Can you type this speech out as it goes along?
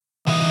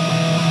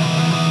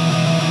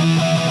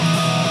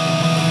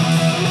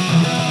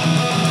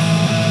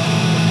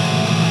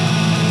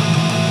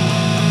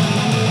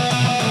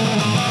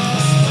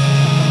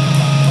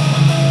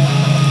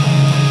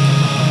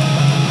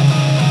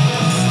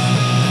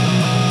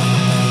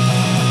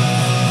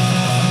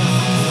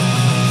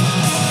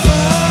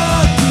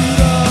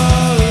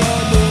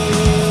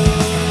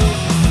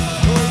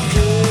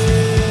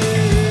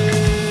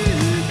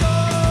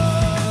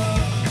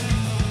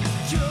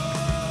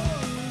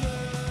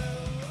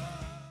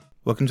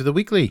Welcome to the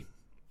Weekly.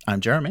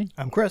 I'm Jeremy.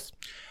 I'm Chris.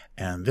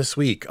 And this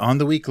week on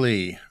the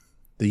Weekly,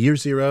 the Year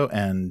Zero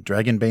and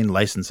Dragonbane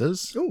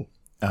licenses. Ooh.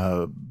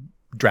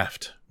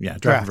 Draft. Yeah,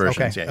 draft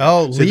versions. Okay.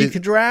 Yeah, yeah.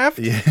 Leaked draft?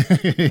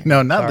 Yeah.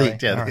 No, not Sorry.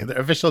 leaked. Yeah, the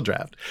official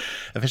draft.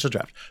 Official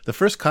draft. The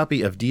first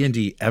copy of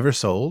D&D ever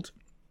sold.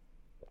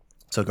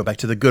 So go back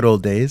to the good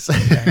old days.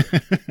 Okay.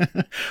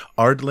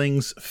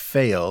 Ardlings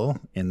fail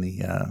in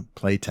the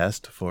play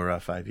test for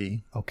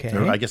 5e. Okay.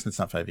 Or I guess it's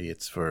not 5e.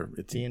 It's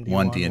D&D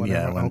 1D.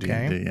 Yeah, 1D.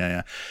 Okay.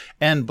 Yeah.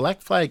 And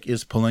Black Flag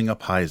is pulling a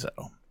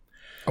Paizo.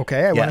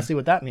 Okay, I want to see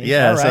what that means.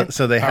 Yeah, all right.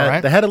 so they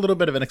had a little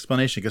bit of an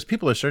explanation because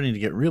people are starting to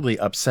get really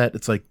upset.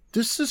 It's like,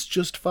 this is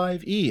just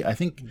 5e. I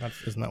think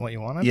isn't that what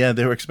you wanted? Yeah,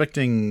 they were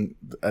expecting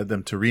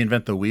them to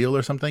reinvent the wheel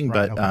or something,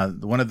 Right,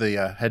 but one of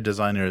the head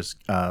designers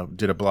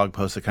did a blog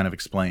post that kind of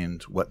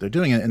explained what they're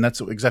doing, and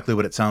that's exactly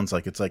what it sounds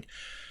like. It's like,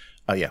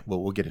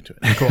 we'll get into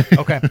it. Cool.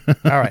 Okay.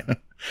 All right.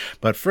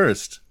 But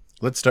first,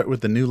 let's start with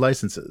the new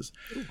licenses.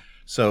 Ooh.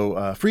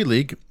 So Free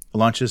League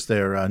launches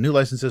their new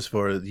licenses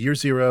for Year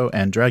Zero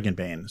and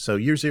Dragonbane. So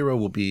Year Zero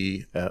will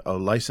be a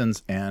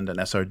license and an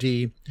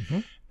SRD,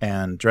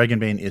 and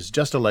Dragonbane is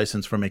just a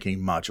license for making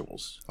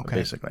modules,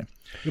 basically.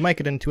 We might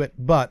get into it,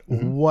 but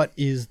what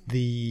is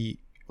the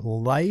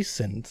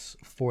license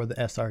for the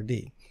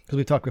SRD? Because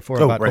we talked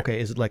before about,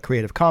 is it like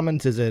Creative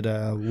Commons? Is it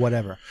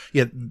whatever?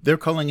 Yeah, they're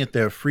calling it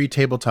their Free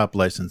Tabletop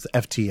License,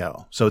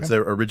 FTL. So it's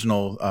their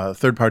original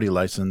third-party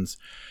license.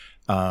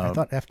 I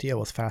thought FTL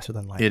was faster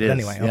than light. It is.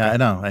 Anyway, okay. Yeah,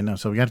 I know.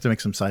 So we have to make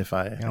some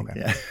sci-fi. Okay.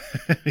 Yeah.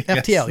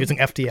 FTL, using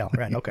FTL.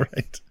 Right, okay.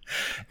 Right.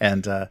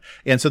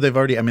 And so they've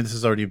already, this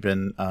has already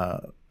been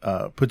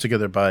put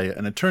together by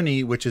an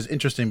attorney, which is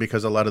interesting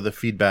because a lot of the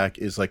feedback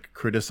is like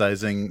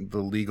criticizing the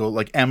legal,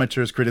 like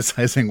amateurs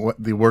criticizing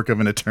the work of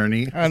an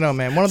attorney. I know,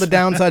 man. One of the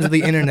downsides of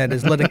the internet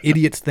is letting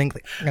idiots think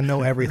they can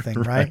know everything,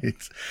 right?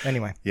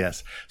 Anyway.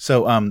 Yes.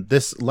 So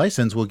this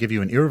license will give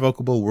you an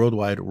irrevocable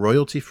worldwide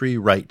royalty-free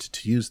right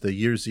to use the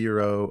Year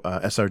Zero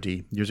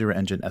SRD, Year Zero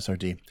Engine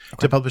SRD,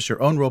 to publish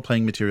your own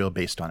role-playing material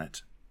based on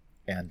it.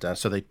 And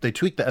so they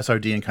tweaked the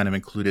SRD and kind of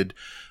included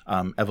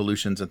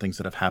evolutions and things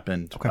that have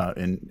happened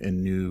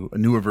in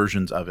newer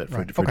versions of it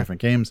for different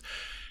games.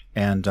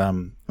 And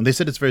they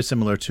said it's very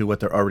similar to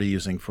what they're already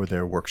using for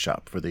their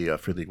workshop, for the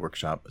Free League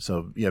workshop.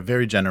 So yeah,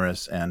 very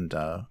generous and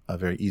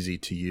very easy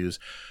to use.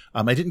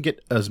 I didn't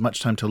get as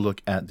much time to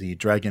look at the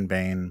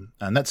Dragonbane,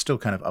 and that's still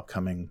kind of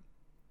upcoming.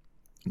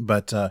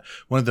 But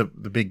one of the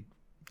big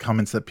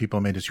comments that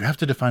people made is you have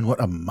to define what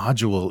a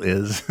module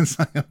is. It's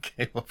like,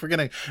 okay, well, if we're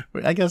going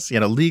to, I guess,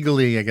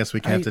 legally, I guess we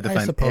have to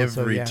define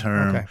every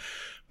term. Okay.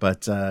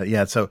 But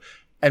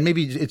and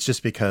maybe it's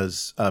just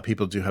because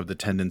people do have the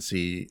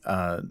tendency,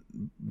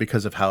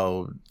 because of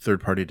how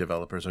third-party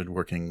developers are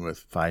working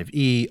with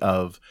 5e,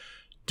 of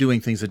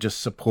doing things that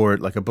just support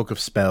like a book of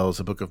spells,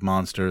 a book of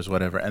monsters,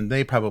 whatever, and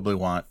they probably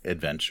want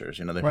adventures.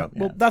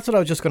 Well, that's what I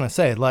was just going to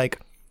say. Like,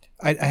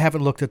 I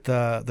haven't looked at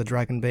the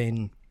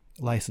Dragonbane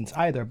license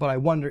either, but I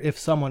wonder if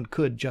someone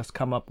could just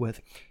come up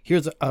with,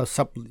 here's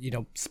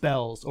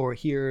spells, or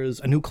here's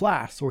a new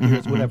class, or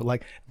here's whatever.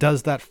 Like,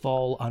 does that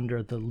fall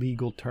under the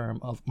legal term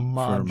of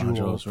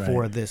modules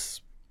for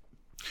this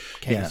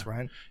case,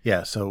 right?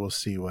 Yeah. So we'll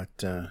see we'll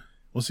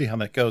see how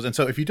that goes. And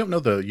so if you don't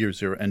know the Year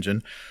Zero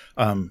engine,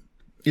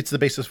 it's the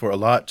basis for a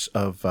lot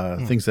of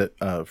things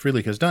that Free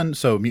League has done.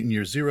 So Mutant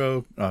Year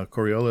Zero,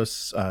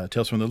 Coriolis,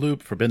 Tales from the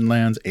Loop, Forbidden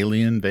Lands,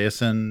 Alien,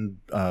 Vaesen,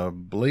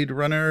 Blade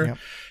Runner,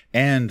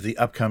 and the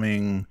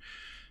upcoming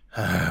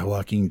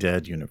Walking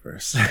Dead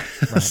universe.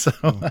 Right.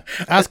 So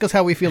ask us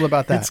how we feel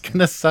about that. It's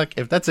gonna suck.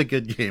 If that's a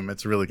good game,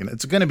 it's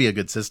gonna be a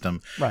good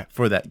system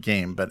for that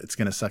game, but it's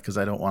gonna suck because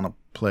I don't want to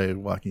play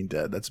Walking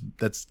Dead.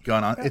 That's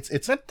gone on.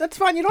 That's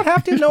fine. You don't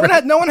have to. No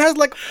one has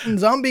like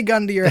zombie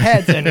gun to your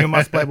head and you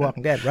must play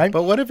Walking Dead, right?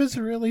 But what if it's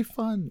really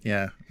fun?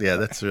 Yeah.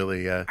 That's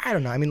really. I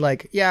don't know.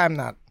 I'm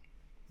not.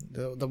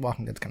 The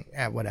Walking Dead's kind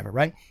of whatever,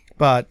 right?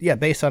 But yeah,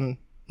 based on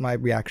my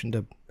reaction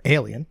to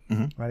Alien,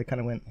 right? I kind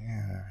of went,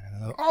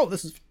 oh,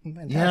 this is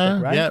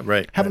fantastic, right? Yeah,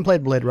 right. Haven't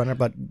played Blade Runner,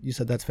 but you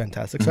said that's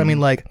fantastic.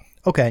 So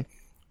okay,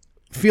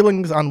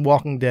 feelings on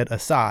Walking Dead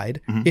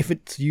aside, if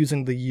it's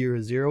using the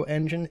Year Zero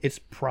engine, it's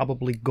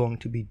probably going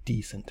to be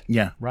decent.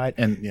 Yeah. Right?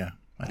 And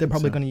they're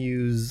probably going to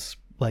use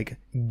like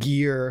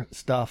gear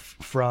stuff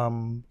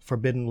from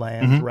Forbidden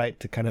Lands, right?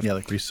 To kind of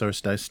like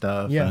resource dice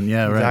stuff. Yeah, and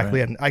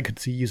exactly. Right. And I could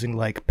see using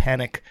like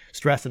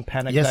stress and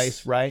panic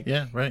dice, right?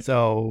 Yeah, right.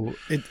 So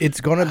it's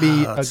going to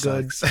be a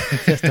good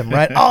system,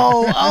 right?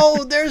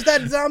 Oh, there's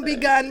that zombie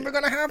gun. We're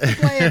going to have to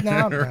play it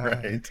now.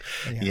 Right.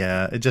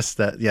 Yeah. It just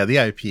that. Yeah, the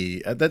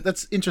IP.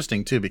 That's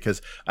interesting too,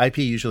 because IP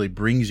usually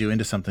brings you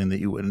into something that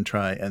you wouldn't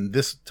try, and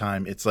this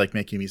time it's like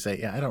making me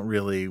say, I don't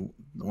really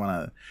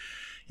want to.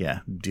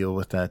 Yeah, deal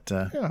with that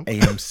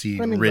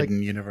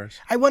AMC-ridden universe.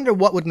 I wonder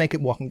what would make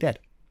it Walking Dead.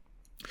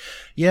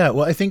 Yeah,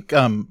 well, I think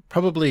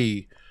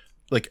probably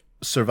like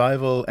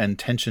survival and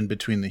tension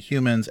between the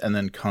humans, and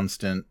then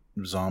constant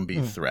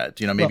zombie threat.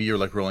 Maybe you're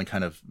like rolling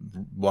kind of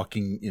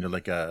walking,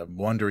 like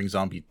wandering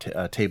zombie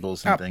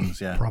tables and things.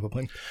 Yeah,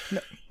 probably. No,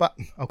 but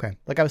okay,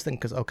 like I was thinking,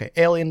 because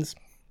aliens,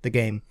 the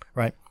game,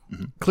 right?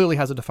 Clearly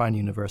has a defined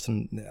universe,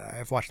 and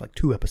I've watched like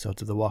 2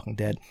 episodes of The Walking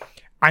Dead.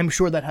 I'm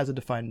sure that has a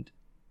defined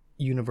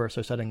universe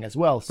or setting as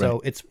well.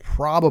 So it's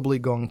probably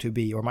going to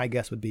be, or my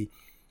guess would be,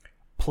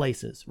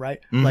 places, right?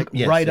 Like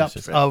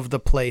write-ups of the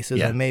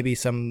places and maybe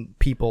some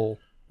people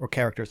or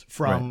characters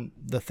from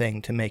the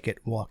thing to make it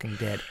Walking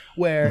Dead,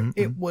 where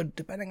it would,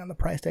 depending on the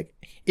price tag,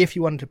 if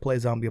you wanted to play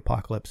Zombie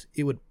Apocalypse,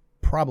 it would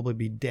probably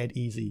be dead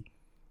easy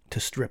to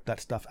strip that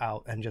stuff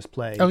out and just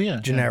play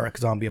generic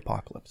Zombie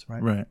Apocalypse,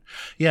 right? Right.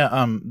 Yeah.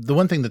 The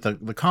one thing that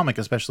the comic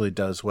especially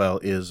does well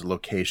is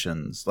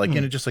locations, like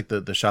just like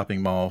the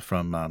shopping mall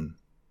from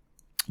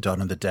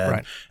Dawn of the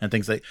Dead and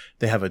things like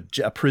they have a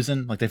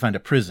prison, like they find a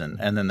prison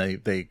and then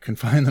they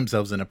confine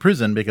themselves in a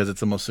prison because it's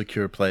the most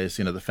secure place,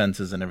 the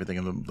fences and everything,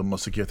 and the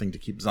most secure thing to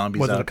keep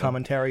zombies out. Was it a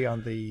commentary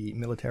on the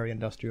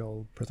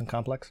military-industrial prison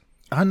complex?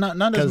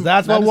 Not because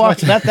that's what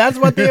that's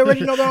what the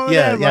original Dawn of the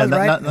Dead was,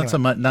 right? Not so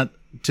much, not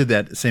to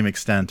that same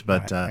extent,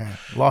 but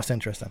lost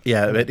interest.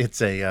 Yeah, it's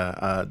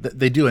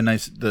they do a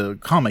nice. The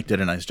comic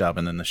did a nice job,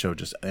 and then the show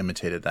just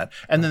imitated that.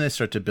 And then they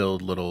start to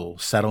build little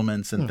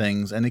settlements and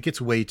things, and it gets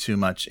way too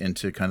much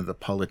into kind of the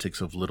politics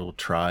of little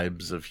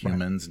tribes of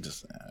humans, and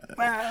just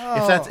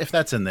if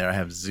that's in there, I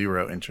have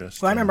zero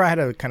interest. Well, I remember I had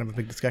a kind of a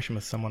big discussion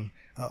with someone,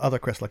 other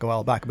Chris, like a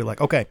while back. I'd be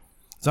like, okay,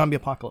 zombie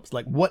apocalypse.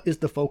 Like, what is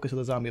the focus of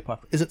the zombie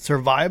apocalypse? Is it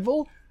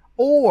survival,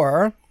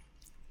 or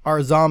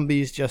are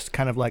zombies just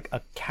kind of like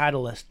a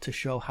catalyst to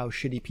show how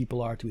shitty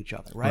people are to each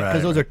other, right?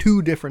 Because those are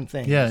 2 different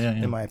things,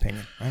 in my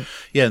opinion, right?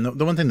 Yeah, and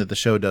the one thing that the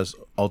show does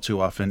all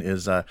too often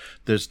is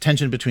there's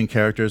tension between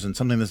characters and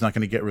something that's not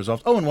going to get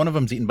resolved. Oh, and one of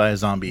them's eaten by a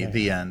zombie.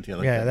 The end.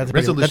 That's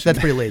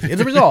pretty lazy.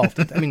 It's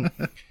resolved. I mean,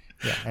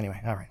 anyway,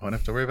 all right. Won't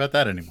have to worry about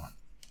that anymore.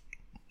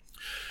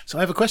 So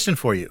I have a question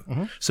for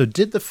you. So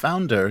did the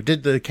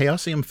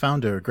Chaosium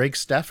founder, Greg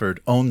Stafford,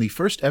 own the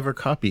first ever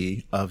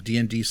copy of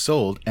D&D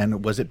sold,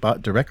 and was it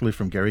bought directly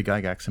from Gary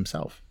Gygax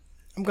himself?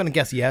 I'm going to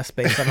guess yes,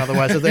 based on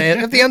otherwise. If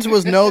the answer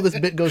was no, this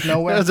bit goes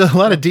nowhere. There's a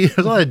lot of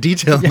detail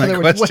in that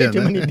question. Way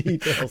too many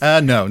details.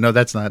 No,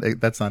 that's not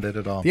it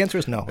at all. The answer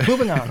is no.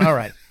 Moving on. All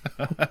right.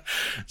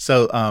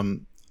 So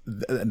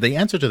the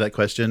answer to that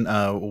question,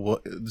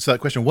 so that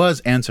question was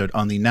answered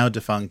on the now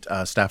defunct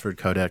Stafford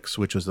Codex,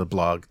 which was the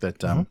blog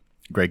that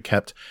Greg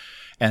kept,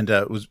 and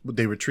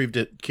they retrieved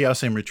it.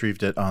 Chaosium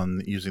retrieved it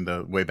on using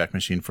the Wayback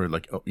Machine for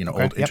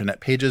old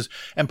internet pages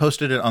and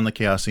posted it on the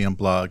Chaosium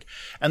blog.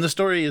 And the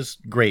story is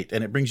great,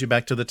 and it brings you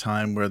back to the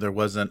time where there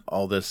wasn't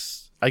all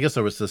this. I guess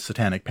there was the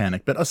satanic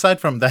panic, but aside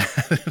from that,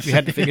 we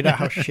had to figure out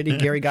how shitty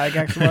Gary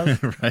Gygax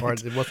was, or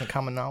it wasn't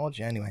common knowledge.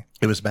 Anyway,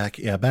 it was back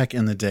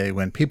in the day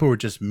when people were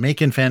just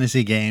making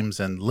fantasy games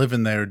and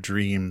living their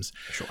dreams.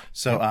 Sure.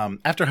 So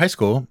after high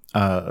school,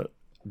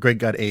 Greg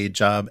got a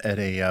job at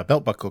a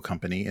belt buckle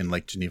company in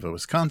Lake Geneva,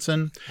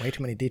 Wisconsin. Way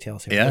too many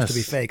details here. Yes. Just to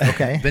be fake.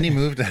 Okay. Then he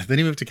moved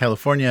to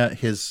California.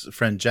 His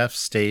friend Jeff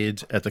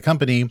stayed at the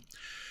company,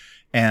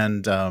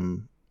 and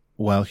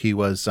while he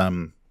was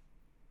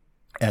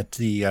at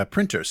the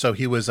printer, so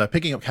he was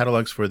picking up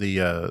catalogs for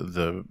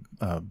the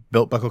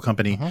belt buckle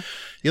company.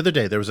 The other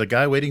day, there was a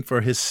guy waiting for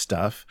his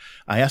stuff.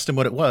 I asked him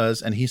what it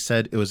was, and he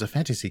said it was a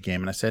fantasy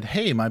game. And I said,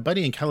 "Hey, my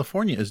buddy in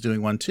California is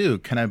doing one too.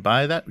 Can I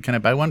buy that? Can I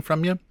buy one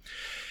from you?"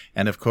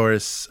 And of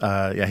course,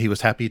 he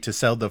was happy to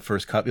sell the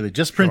first copy. They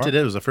just printed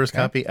it. It was the first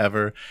copy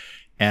ever.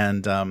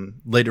 And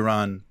later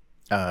on,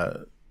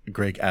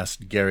 Greg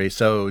asked Gary,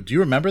 "So do you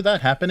remember that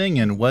happening?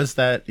 And was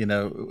that,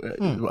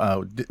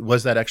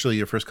 was that actually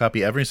your first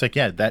copy ever?" He's like,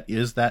 "Yeah, that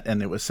is that."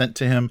 And it was sent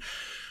to him.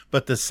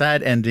 But the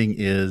sad ending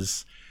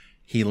is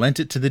he lent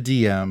it to the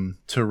DM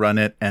to run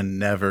it and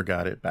never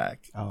got it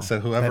back.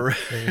 So whoever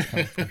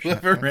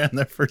ran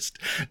their first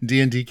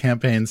D&D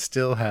campaign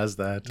still has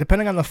that.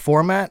 Depending on the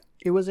format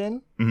it was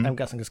in, I'm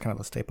guessing it's kind of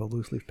a staple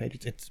loose leaf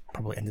pages. It's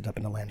probably ended up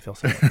in a landfill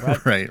somewhere,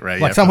 right? right.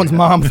 Like someone's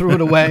mom threw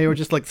it away, or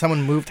just like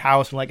someone moved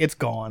house and like it's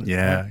gone.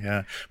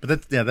 Yeah.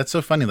 But that's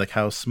so funny, like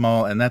how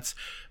small, and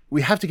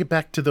we have to get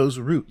back to those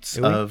roots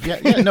of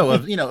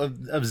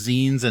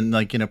zines and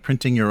like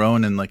printing your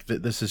own, and like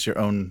this is your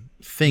own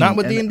thing. Not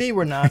with D&D,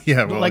 we're not.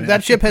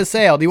 That ship has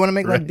sailed. Do you want to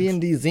make like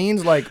D&D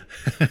zines? Like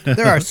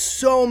there are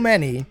so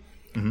many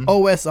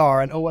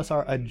OSR and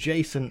OSR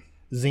adjacent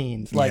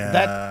zines. Like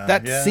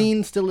that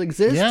scene still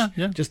exists. Yeah.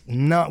 Just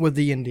not with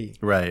D&D.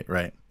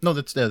 Right. No,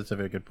 that's a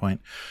very good point.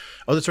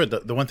 Oh, that's right.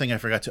 The one thing I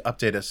forgot to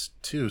update us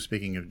to,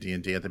 speaking of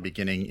D&D at the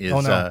beginning,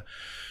 is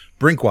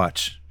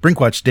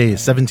Brinkwatch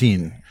Days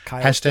 17.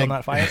 Kyle's still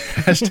not fired.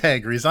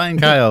 Hashtag resign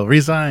Kyle,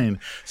 resign.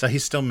 So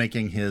he's still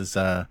making his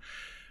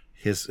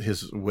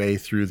way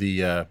through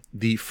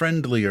the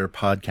friendlier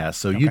podcast.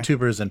 So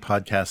YouTubers and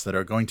podcasts that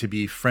are going to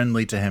be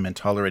friendly to him and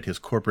tolerate his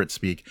corporate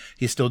speak,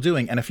 he's still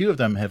doing. And a few of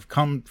them have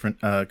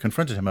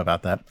confronted him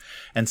about that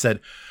and said,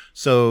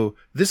 So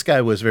this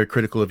guy was very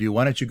critical of you.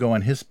 Why don't you go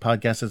on his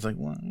podcast? It's like,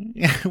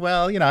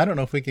 well, I don't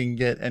know if we can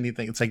get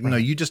anything. It's like, no,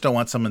 you just don't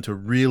want someone to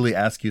really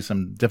ask you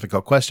some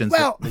difficult questions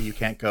that you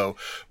can't go,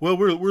 well,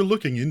 we're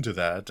looking into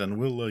that and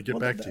we'll get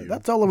back to you.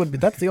 That's all it would be.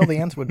 That's the only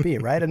answer would be,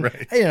 right? And,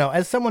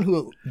 as someone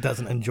who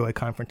doesn't enjoy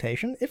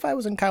confrontation, if I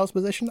was in Kyle's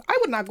position, I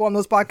would not go on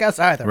those podcasts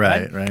either.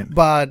 Right.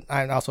 But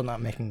I'm also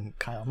not making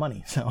Kyle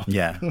money. So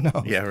yeah. Who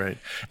knows? Yeah, right.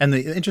 And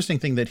the interesting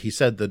thing that he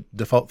said, the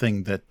default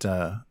thing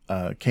that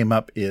came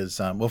up is,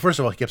 well, first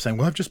of all, he kept saying,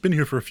 well, I've just been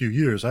here for a few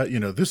years.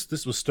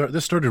 This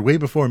started way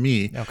before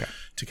me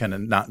to kind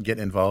of not get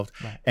involved.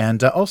 Right.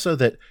 And also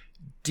that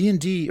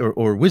D&D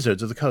or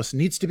Wizards of the Coast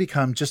needs to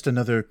become just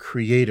another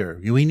creator.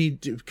 We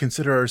need to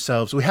consider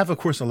ourselves. We have, of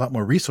course, a lot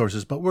more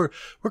resources, but we're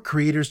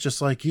creators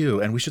just like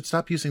you. And we should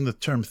stop using the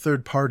term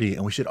third party,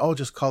 and we should all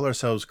just call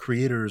ourselves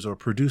creators or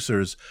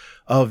producers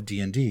of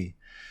D&D.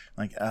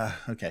 Like,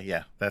 okay,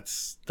 yeah,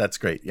 that's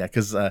great. Yeah,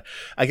 because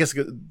I guess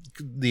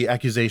the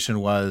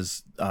accusation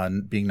was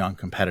on being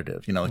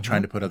non-competitive,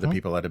 trying to put other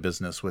people out of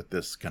business with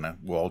this kind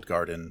of walled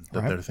garden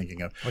that they're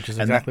thinking of. Which is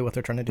exactly what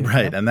they're trying to do.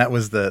 Right, and that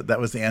was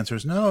the answer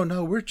is,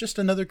 no, we're just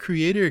another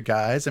creator,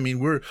 guys. I mean,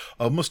 we're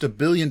almost $1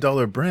 billion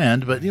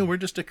brand, but, we're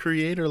just a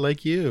creator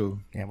like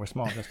you. Yeah, we're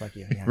small just like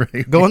you. Yeah.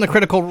 Right. Go in the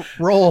Critical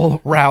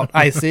Role route,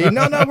 I see.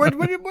 No,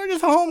 we're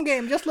just a home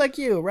game just like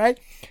you, right?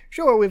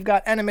 Sure, we've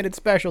got animated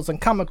specials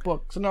and comic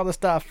books and all this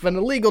stuff, and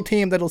a legal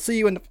team that'll see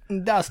you in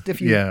dust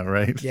if you... Yeah,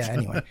 right. Yeah,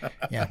 anyway.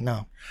 Yeah,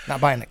 no.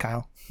 Not buying it,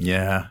 Kyle.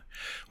 Yeah.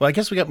 Well, I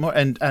guess we got more,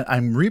 and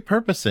I'm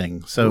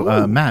repurposing.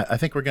 So, Matt, I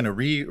think we're going to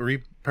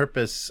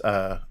repurpose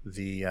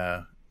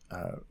the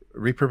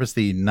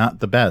not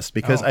the best,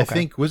 because I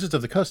think Wizards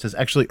of the Coast has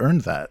actually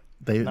earned that.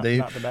 They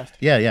not the best.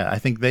 Yeah. I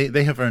think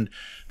they have earned.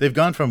 They've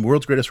gone from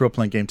world's greatest role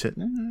playing game to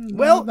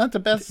not the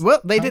best. Well,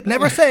 they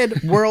never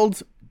said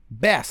world's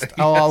best. Yes.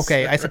 Oh,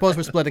 okay. I suppose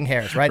we're splitting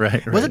hairs, right?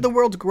 Right. Was it the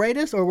world's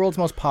greatest or world's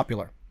most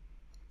popular?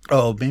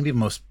 Oh, maybe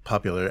most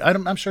popular.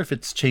 I'm sure if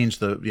it's changed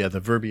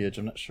the verbiage.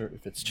 I'm not sure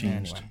if it's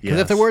changed. Because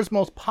if the word's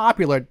most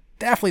popular,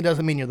 definitely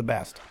doesn't mean you're the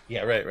best.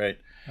 Yeah, right. Right.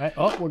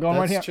 Oh, we're going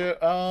right here. True.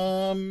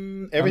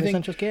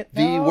 Everything. The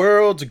No.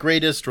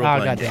 worldest role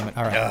playing. Oh, God damn it!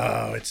 All right.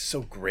 Oh, it's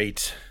so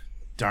great.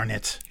 Darn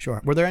it.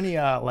 Sure. Were there any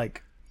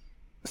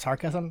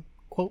sarcasm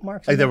quote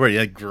marks? There were,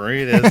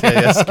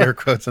 greatest. Scare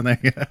quotes in there.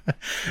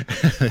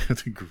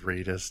 The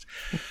greatest.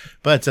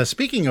 But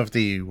speaking of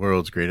the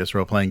world's greatest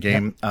role playing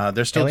game,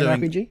 they're still Alien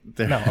doing.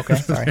 RPG? No, okay,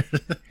 sorry.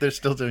 They're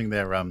still doing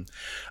their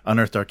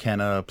Unearthed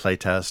Arcana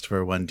playtest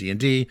for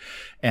 1D&D,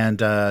 and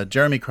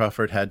Jeremy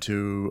Crawford had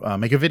to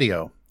make a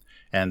video.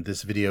 And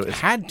this video is...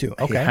 Had to,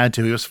 okay. He had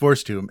to. He was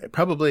forced to.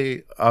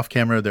 Probably off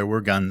camera, there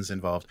were guns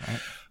involved.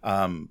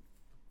 Right.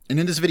 And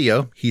in this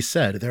video, he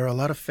said, there are a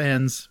lot of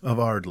fans of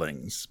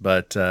Ardlings,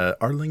 but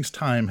Ardling's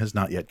time has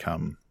not yet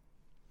come.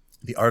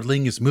 The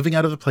Ardling is moving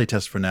out of the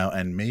playtest for now,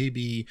 and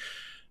maybe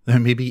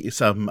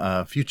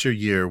some future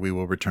year we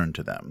will return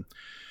to them.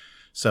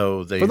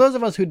 So for those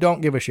of us who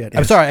don't give a shit,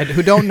 I'm sorry,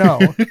 who don't know,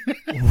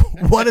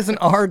 what is an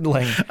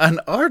Ardling? An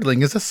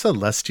Ardling is a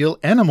celestial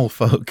animal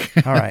folk.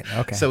 All right,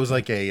 okay. So it was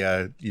like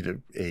a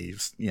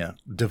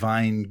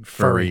divine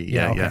furry.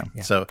 Yeah.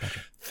 So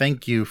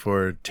thank you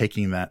for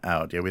taking that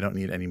out. Yeah, we don't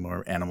need any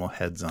more animal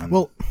heads on.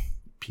 Well,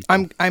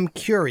 people. I'm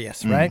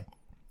curious, right?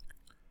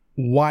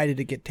 Why did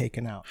it get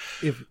taken out?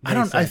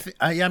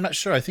 I'm not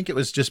sure. I think it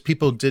was just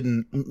people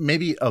didn't.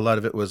 Maybe a lot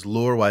of it was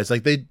lore wise.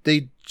 Like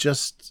they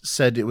just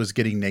said it was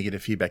getting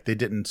negative feedback. They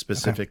didn't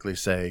specifically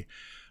say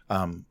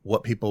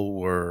what people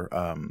were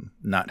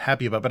not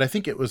happy about. But I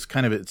think it was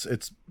kind of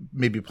it's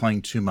maybe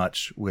playing too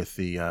much with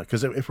the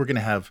because if we're gonna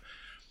have.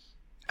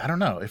 I don't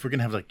know if we're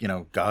gonna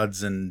have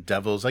gods and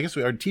devils. I guess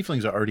our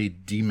tieflings are already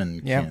demon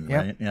kin,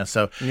 right? Yeah.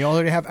 So and you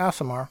already have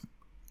Aasimar.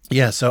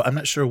 Yeah. So I'm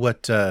not sure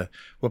what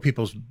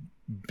people's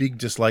big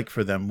dislike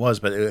for them was,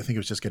 but I think it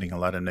was just getting a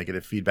lot of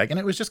negative feedback, and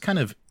it was just kind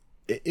of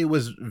it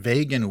was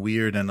vague and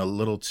weird and a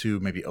little too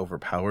maybe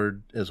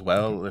overpowered as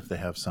well if they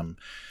have some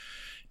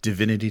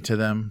divinity to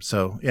them.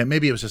 So yeah,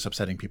 maybe it was just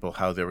upsetting people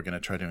how they were going to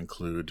try to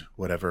include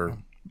whatever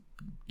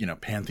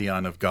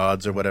pantheon of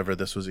gods or whatever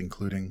this was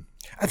including.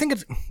 I think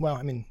it's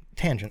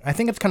tangent. I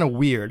think it's kind of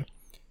weird.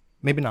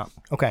 Maybe not.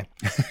 Okay.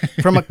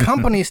 From a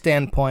company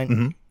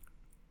standpoint,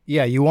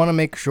 yeah, you want to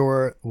make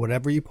sure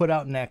whatever you put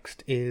out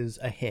next is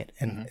a hit,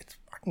 and it's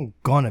fucking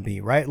gonna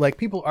be, right? Like,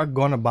 people are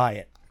gonna buy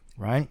it,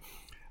 right?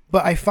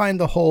 But I find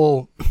the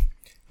whole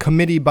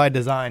committee by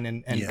design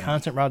and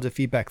constant rounds of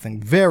feedback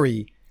thing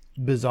very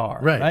bizarre,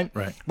 right?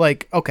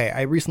 Like, okay,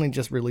 I recently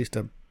just released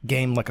a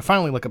game,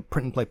 finally a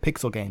print and play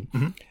pixel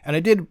game, and I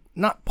did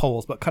not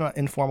polls, but kind of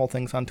informal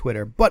things on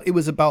Twitter. But it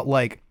was about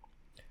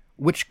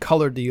which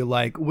color do you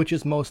like? Which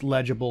is most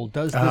legible?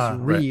 Does this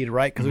read,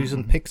 right? Because we're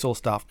using pixel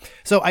stuff.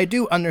 So I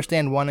do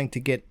understand wanting to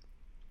get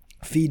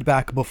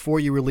feedback before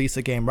you release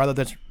a game, rather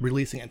than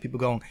releasing it and people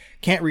going,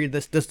 can't read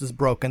this, this is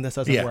broken, this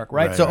doesn't work,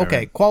 right? So,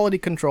 quality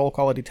control,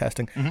 quality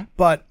testing.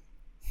 But,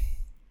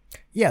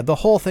 yeah, the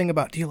whole thing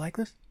about, do you like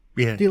this?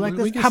 Yeah. Do you like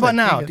this? How about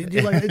now? Do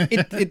you like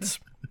it?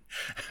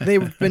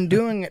 They've been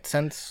doing it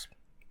since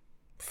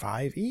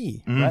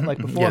 5e, right? Like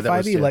before Yeah, that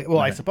was 5e, it. like, well,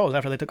 I Right. suppose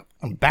after they took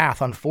a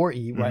bath on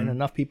 4e, right? And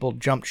enough people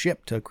jumped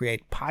ship to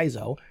create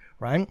Paizo,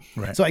 right?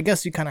 Right. So I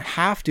guess you kind of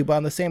have to, but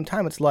at the same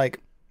time, it's like,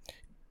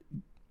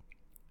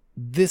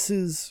 this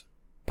is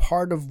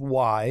part of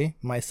why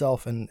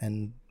myself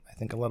and I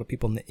think a lot of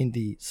people in the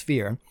indie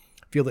sphere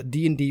feel that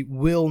D&D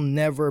will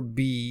never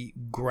be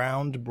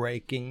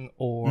groundbreaking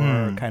or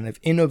kind of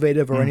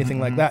innovative or anything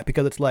like that,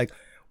 because it's like,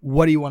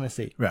 what do you want to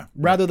see? Yeah.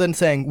 Rather than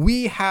saying,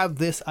 we have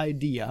this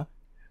idea,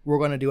 we're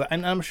going to do it.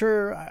 And I'm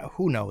sure,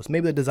 who knows,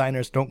 maybe the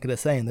designers don't get a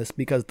say in this,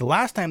 because the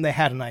last time they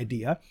had an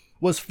idea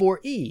was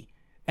 4E,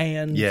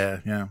 and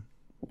Yeah.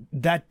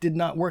 that did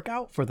not work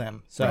out for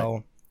them.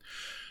 So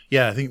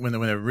Yeah, I think when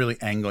they're really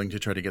angling to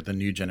try to get the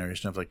new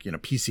generation of like,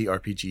 PC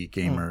RPG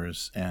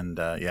gamers, and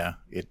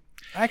it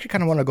I actually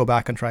kind of want to go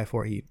back and try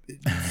 4E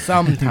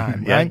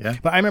sometime, Yeah, right? yeah.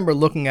 But I remember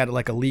looking at it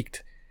like a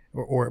leaked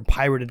or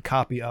pirated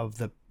copy of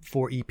the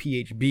 4E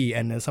PHB,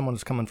 and as someone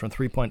was coming from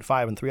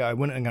 3.5 and 3, I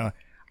went and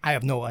I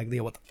have no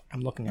idea what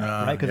I'm looking at,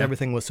 right? Because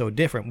everything was so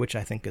different, which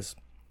I think is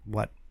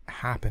what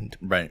happened,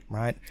 right.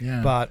 right?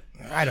 Yeah. But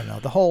I don't know,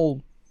 the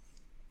whole...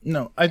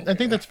 No, I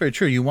think that's very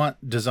true. You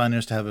want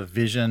designers to have a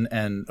vision,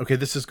 and okay,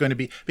 this is going to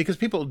be, because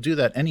people do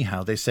that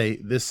anyhow. They say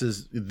this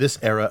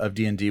era of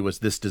D&D was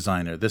this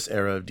designer. This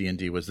era of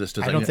D&D was this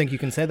designer. I don't think you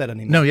can say that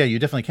anymore. No, yeah, you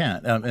definitely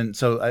can't. And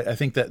so I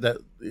think that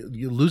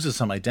you loses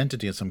some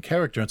identity and some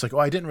character. It's like, oh,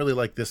 I didn't really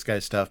like this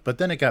guy's stuff, but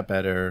then it got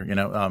better.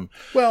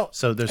 Well,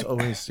 so there's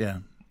always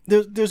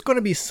there's going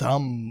to be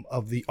some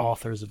of the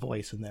author's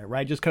voice in there,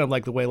 right? Just kind of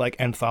like the way like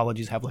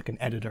anthologies have like an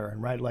editor,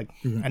 and right, like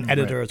an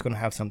editor is going to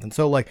have something.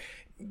 So like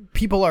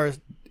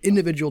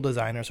individual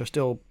designers are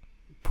still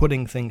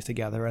putting things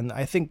together, and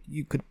I think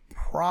you could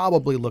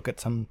probably look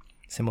at some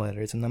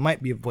similarities, and there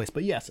might be a voice.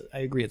 But yes, I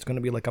agree, it's going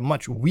to be like a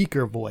much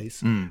weaker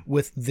voice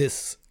with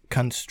this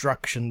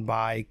construction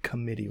by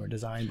committee or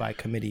design by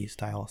committee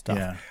style stuff.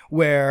 Yeah.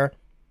 Where,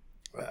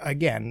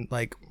 again,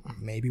 like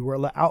maybe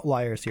we're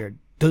outliers here.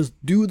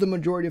 Do the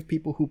majority of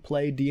people who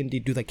play D&D,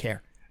 do they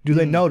care? Do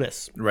they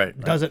notice? Right.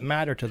 Does it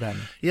matter to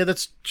them? Yeah,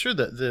 that's true.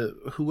 That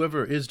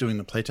whoever is doing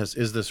the playtest,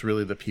 is this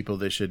really the people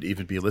they should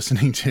even be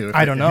listening to?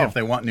 I don't know. If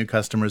they want new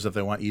customers, if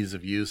they want ease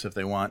of use, if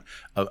they want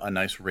a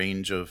nice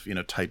range of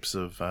types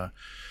of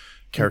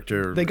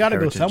character. They got to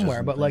go heritages somewhere.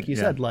 and But like you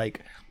things. said,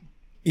 like,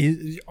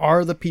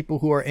 are the people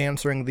who are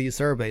answering these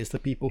surveys the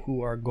people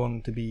who are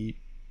going to be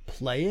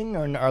playing,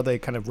 or are they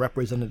kind of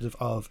representative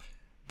of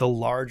the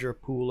larger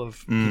pool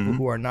of people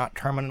who are not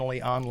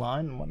terminally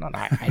online and whatnot?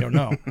 I don't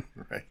know.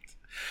 Right.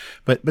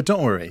 But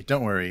don't worry.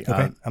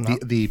 Okay, I'm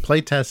not. The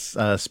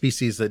playtest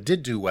species that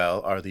did do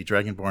well are the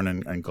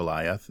Dragonborn and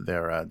Goliath.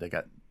 They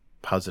got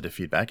positive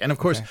feedback, and of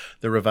course,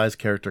 the revised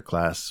character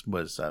class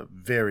was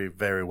very,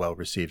 very well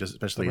received,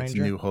 especially its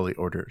Ranger? new holy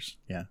orders.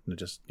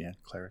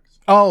 Clerics.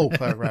 Oh,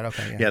 right.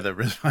 Okay. Yeah, the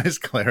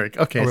revised cleric.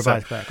 Okay,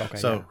 revised cleric, okay,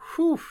 So,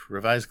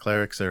 revised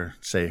clerics are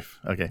safe.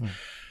 Okay,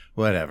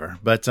 whatever.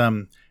 But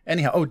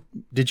anyhow,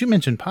 did you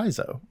mention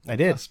Paizo? I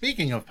did.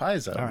 Speaking of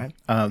Paizo, All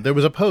right. there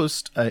was a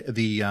post,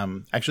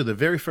 actually the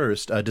very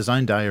first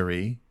design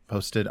diary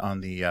posted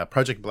on the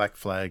Project Black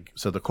Flag,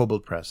 so the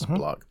Kobold Press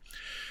blog,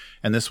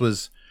 and this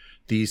was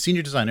the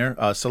senior designer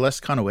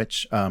Celeste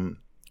Konowich.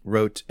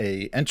 Wrote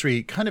a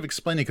entry kind of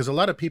explaining, because a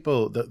lot of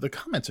people, the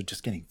comments are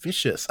just getting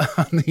vicious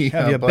on the.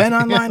 Have you been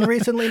online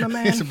recently, my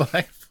man? These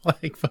Black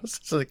Flag posts.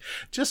 It's like,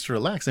 just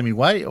relax. I mean,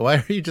 why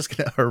are you just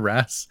going to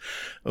harass?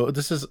 Oh,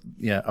 this is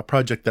a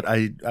project that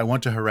I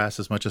want to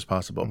harass as much as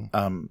possible.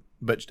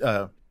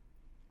 But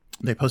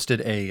they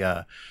posted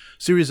a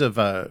series of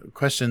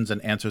questions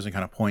and answers and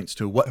kind of points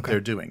to what they're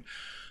doing.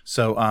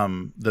 So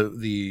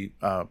the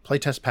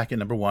playtest packet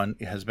number 1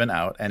 has been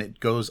out, and it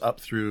goes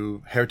up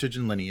through heritage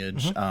and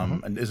lineage,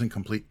 and isn't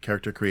complete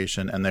character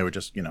creation. And they were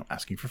just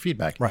asking for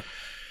feedback. Right.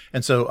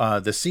 And so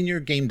the senior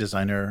game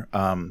designer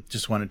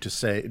just wanted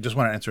to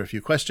answer a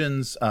few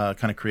questions,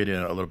 kind of created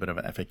a little bit of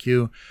an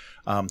FAQ.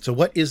 So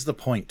what is the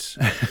point?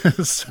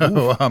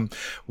 So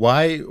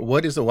why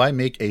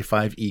make a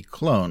 5e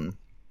clone?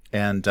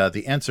 And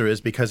the answer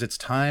is because it's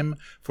time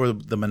for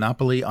the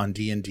monopoly on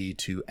D&D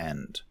to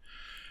end.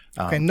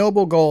 Okay,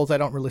 noble goals. I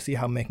don't really see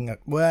how making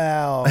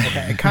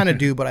I kind of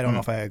do, but I don't know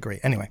if I agree.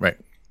 Anyway. Right.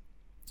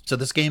 So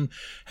this game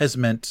has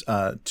meant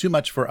too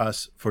much for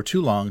us for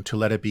too long to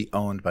let it be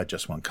owned by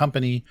just one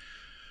company.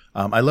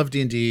 I love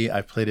D&D.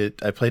 I've played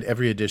it. I played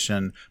every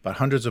edition, about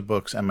hundreds of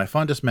books, and my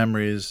fondest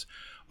memories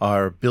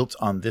are built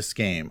on this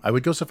game. I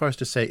would go so far as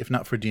to say, if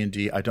not for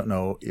D&D, I don't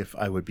know if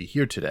I would be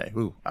here today.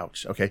 Ooh,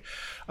 ouch. Okay.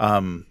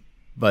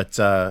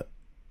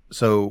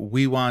 So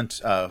we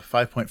want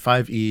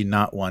 5.5e,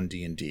 not 1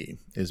 D&D,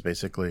 is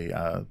basically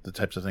the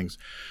types of things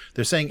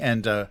they're saying.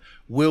 And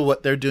will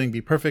what they're doing be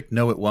perfect?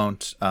 No, it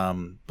won't.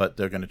 But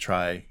they're going to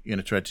try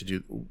to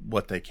do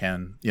what they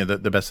can,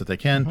 the best that they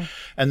can.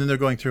 And then they're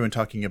going through and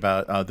talking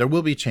about there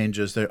will be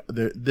changes.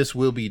 This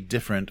will be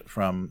different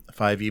from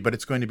 5e, but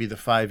it's going to be the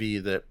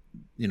 5e that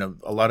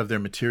a lot of their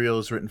material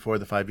is written for,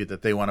 the 5e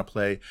that they want to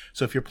play.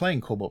 So if you're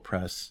playing Kobold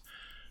Press,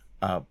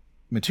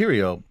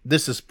 material,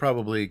 this is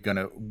probably going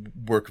to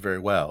work very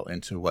well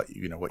into what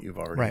you've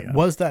already Right.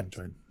 Was that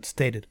enjoyed.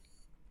 stated?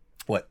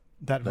 What?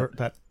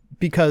 That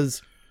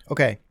because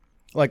okay,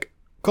 like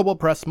Cobalt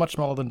Press much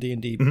smaller than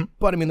D&D,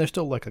 but I mean they're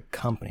still like a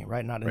company,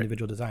 right? Not an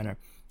individual designer.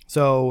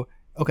 So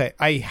okay,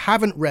 I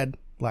haven't read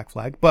Black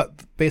Flag,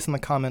 but based on the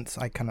comments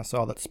I kind of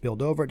saw that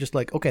spilled over, just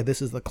like okay,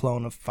 this is the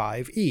clone of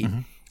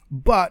 5e.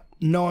 But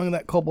knowing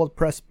that Cobalt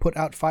Press put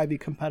out 5e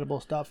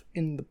compatible stuff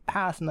in the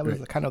past, and that was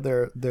kind of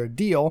their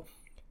deal,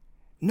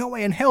 no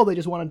way in hell they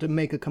just wanted to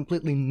make a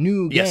completely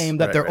new game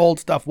that their old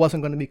stuff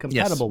wasn't going to be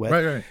compatible with.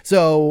 Right.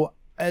 So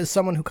as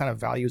someone who kind of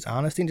values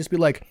honesty, and just be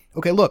like,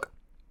 okay, look,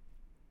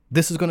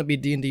 this is going to be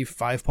D&D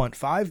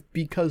 5.5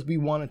 because we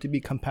want it to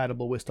be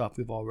compatible with stuff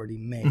we've already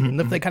made.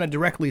 And if they kind of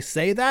directly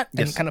say that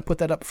and kind of put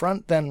that up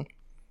front, then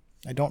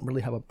I don't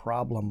really have a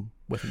problem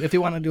with it. If they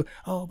want to do,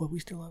 but we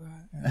still have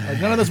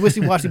like none of this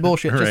wishy-washy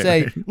bullshit. Just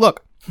say,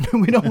 look,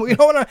 we don't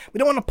want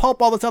to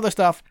pulp all this other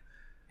stuff.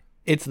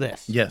 It's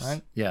this. Yes.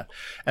 Right? Yeah.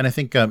 And I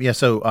think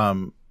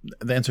So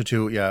the answer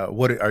to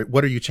what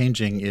are you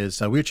changing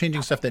is we're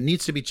changing stuff that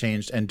needs to be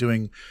changed and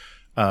doing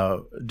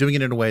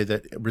it in a way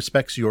that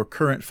respects your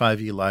current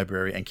 5e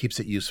library and keeps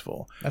it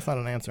useful. That's not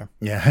an answer.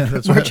 Yeah,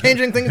 that's we're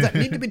changing things that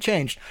need to be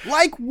changed.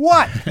 Like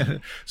what?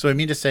 So I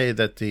mean to say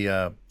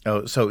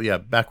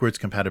that backwards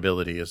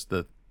compatibility is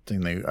the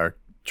thing they are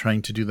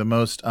trying to do the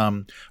most.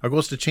 Our goal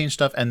is to change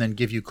stuff and then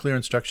give you clear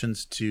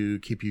instructions to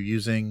keep you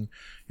using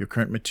your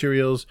current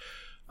materials.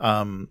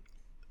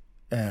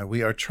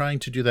 We are trying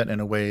to do that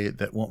in a way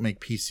that won't make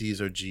PCs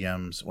or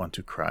GMs want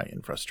to cry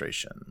in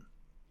frustration.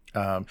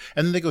 And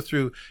then they go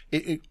through,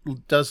 it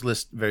does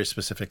list very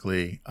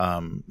specifically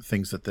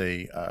things that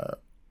they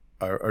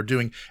are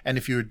doing. And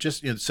if you're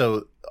just,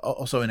 so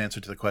also in answer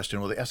to the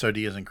question, well, the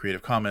SRD is in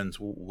Creative Commons.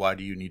 Why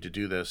do you need to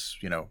do this?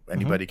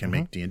 Anybody can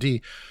make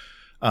D&D.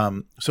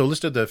 So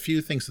listed the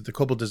few things that the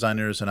Kobold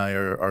designers and I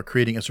are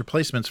creating as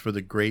replacements for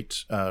the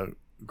great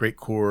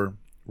core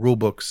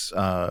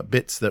rulebooks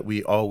bits that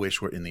we all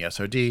wish were in the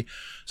SRD.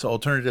 So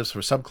alternatives for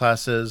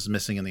subclasses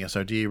missing in the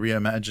SRD,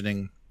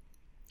 reimagining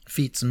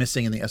feats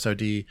missing in the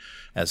SRD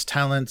as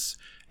talents,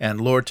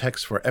 and lore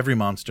text for every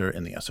monster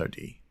in the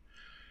SRD.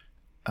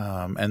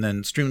 And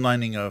then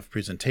streamlining of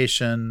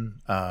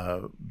presentation,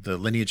 the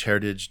lineage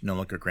heritage no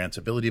longer grants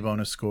ability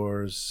bonus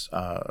scores.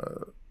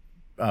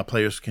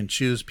 Players can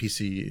choose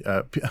player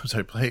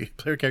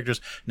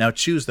characters now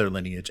choose their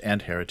lineage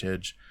and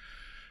heritage.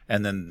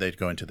 And then they'd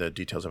go into the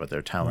details about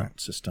their talent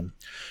system.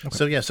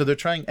 Okay. So they're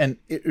trying, and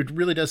it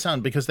really does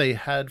sound, because they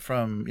had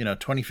from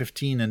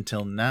 2015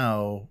 until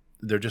now,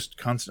 they're just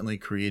constantly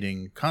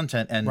creating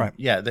content, and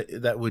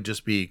that would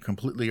just be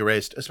completely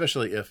erased,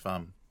 especially if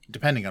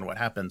depending on what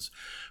happens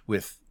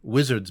with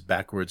Wizards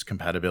backwards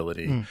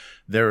compatibility,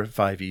 their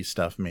 5e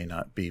stuff may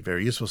not be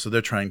very useful. So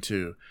they're trying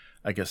to,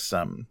 I guess,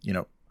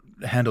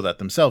 handle that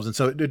themselves. And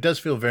so it does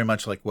feel very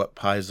much like what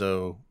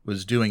Paizo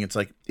was doing. It's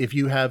like if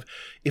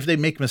they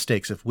make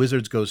mistakes, if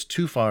Wizards goes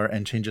too far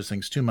and changes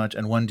things too much,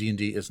 and one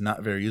D&D is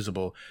not very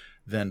usable,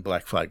 then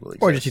Black Flag will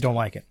exist. Or just you don't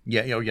like it.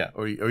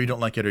 Or you don't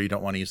like it, or you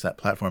don't want to use that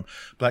platform.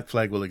 Black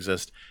Flag will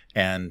exist,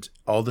 and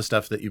all the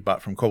stuff that you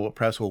bought from Cobalt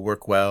Press will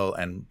work well,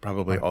 and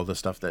probably all the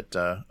stuff that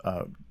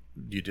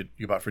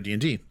you bought for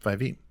D&D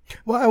 5e.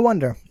 Well, I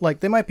wonder, like,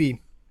 they might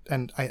be,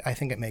 and I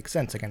think it makes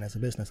sense again as a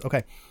business.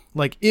 Okay,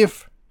 like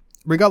if,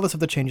 regardless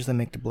of the changes they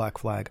make to Black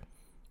Flag,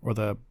 or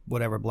the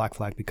whatever Black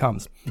Flag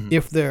becomes,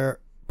 if their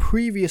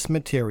previous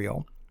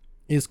material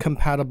is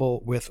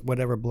compatible with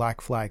whatever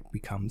Black Flag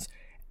becomes,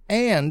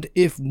 and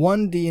if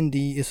one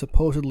D&D is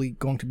supposedly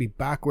going to be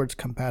backwards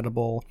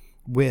compatible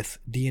with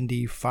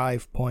D&D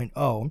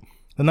 5.0,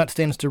 then that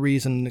stands to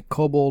reason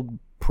Kobold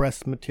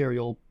Press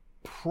material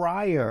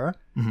prior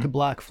to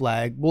Black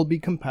Flag will be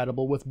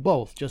compatible with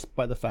both, just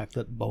by the fact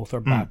that both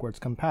are backwards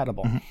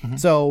compatible.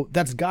 So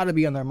that's got to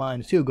be on their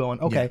minds too,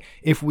 going, okay,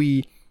 if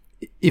we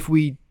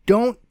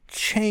don't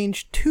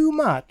change too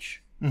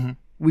much,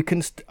 we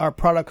can our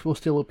products will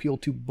still appeal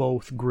to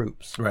both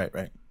groups. Right.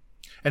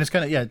 And it's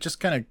kind of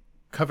just kind of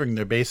covering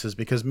their bases,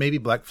 because maybe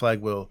Black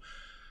Flag will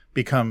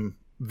become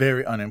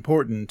very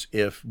unimportant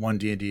if one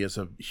D&D is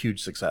a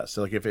huge success.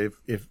 So like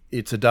if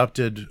it's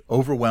adopted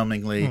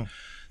overwhelmingly, and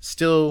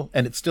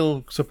it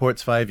still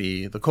supports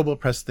 5e, the Kobold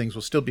Press things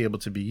will still be able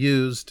to be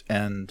used.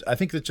 And I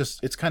think that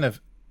it's kind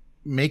of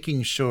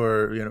making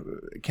sure,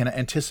 kind of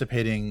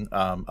anticipating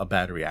a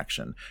bad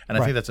reaction. And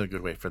I think that's a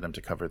good way for them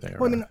to cover their.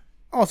 Well, I mean,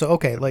 also,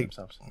 okay, like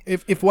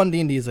if one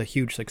D&D is a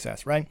huge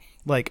success, right?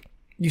 Like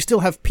you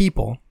still have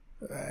people.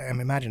 I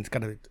imagine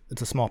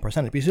it's a small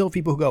percentage, but you still have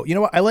people who go, you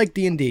know what, I like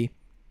D&D,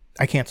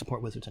 I can't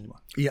support Wizards anymore.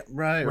 Yeah,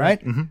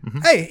 right.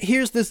 Hey,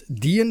 here's this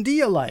D&D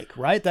alike,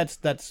 right?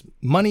 That's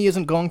money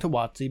isn't going to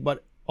WotC,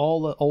 but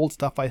all the old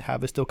stuff I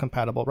have is still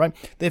compatible, right?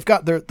 They've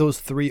got those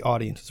three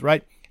audiences,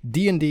 right?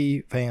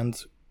 D&D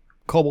fans,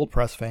 Kobold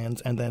Press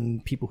fans, and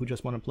then people who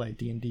just want to play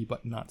D&D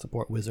but not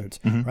support Wizards,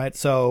 right?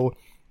 So,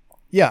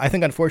 yeah, I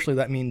think unfortunately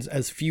that means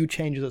as few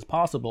changes as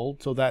possible,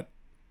 so that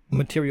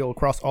material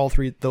across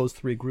those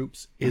three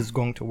groups is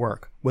going to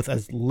work with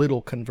as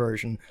little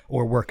conversion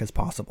or work as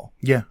possible.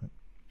 Yeah.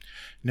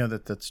 No,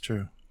 that's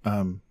true.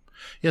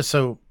 Yeah,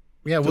 so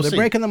we'll they're see.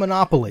 breaking the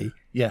monopoly,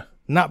 Yeah.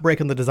 not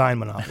breaking the design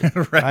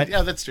monopoly. Right.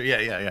 Yeah, that's true.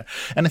 Yeah.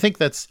 And I think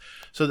that's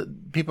so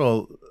that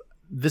people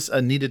this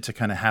needed to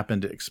kind of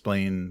happen to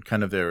explain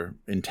kind of their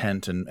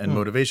intent and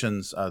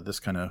motivations. This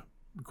kind of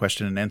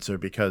question and answer,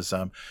 because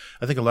I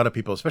think a lot of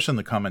people, especially in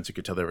the comments, you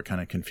could tell they were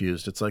kind of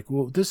confused. It's like,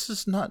 well, this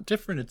is not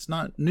different. It's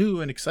not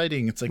new and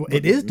exciting. It's like, well,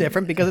 it is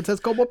different because it says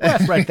Cobalt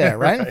Press right there,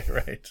 right?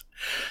 right.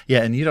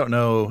 Yeah, and you don't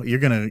know. You're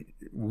gonna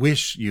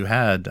wish you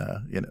had,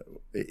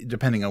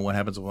 depending on what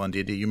happens with on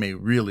D&D, you may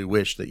really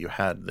wish that you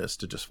had this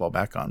to just fall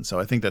back on. So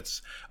I think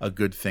that's a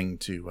good thing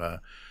to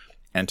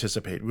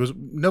anticipate, because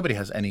nobody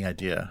has any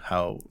idea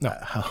how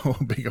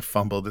big a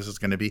fumble this is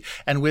going to be.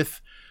 And with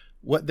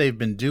what they've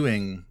been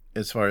doing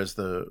as far as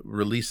the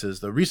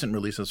recent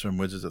releases from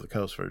Wizards of the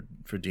Coast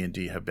for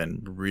D&D have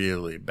been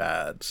really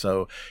bad.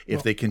 So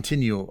if they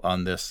continue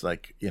on this,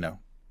 like,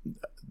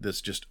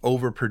 this just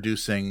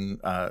overproducing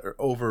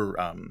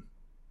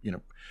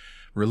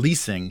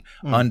releasing,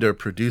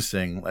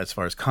 underproducing as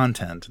far as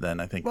content, then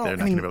I think they're not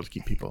going to be able to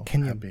keep people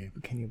happy.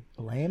 Can you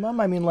blame them?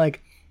 I mean,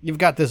 like, you've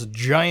got this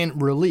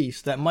giant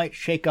release that might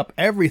shake up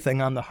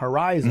everything on the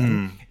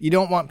horizon. You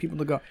don't want people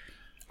to go,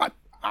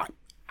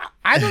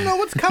 I don't know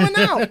what's coming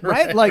out,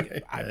 right?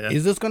 Like,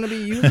 is this going to be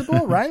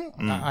usable, right?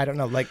 I don't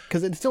know, like,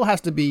 because it still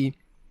has to be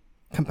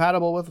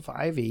compatible with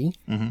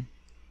 5e,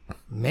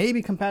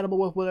 maybe compatible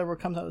with whatever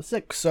comes out of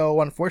 6.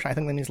 So, unfortunately, I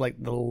think that means,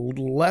 like, the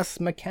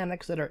less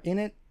mechanics that are in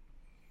it,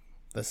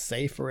 the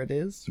safer it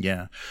is.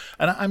 Yeah.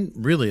 And I'm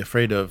really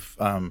afraid of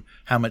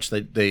how much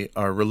they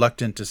are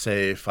reluctant to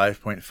say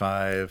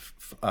 5.5,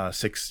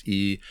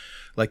 6e.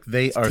 Like,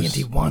 they are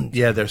D&D 1.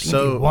 Yeah, they're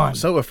D&D 1.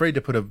 so afraid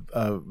to put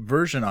a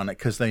version on it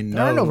because they know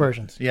there are no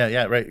versions.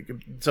 Yeah, right.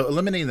 So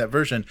eliminating that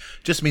version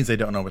just means they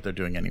don't know what they're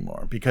doing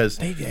anymore, because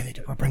they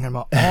do. We're bringing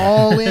them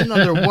all in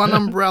under one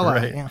umbrella.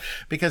 Right. Yeah.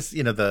 Because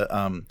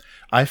the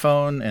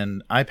iPhone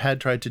and iPad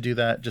tried to do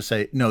that. Just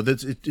say no.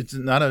 It's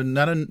not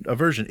a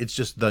version. It's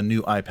just the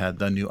new iPad,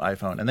 the new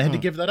iPhone, and they had to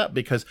give that up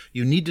because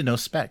you need to know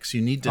specs.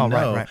 You need to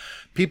know. Right.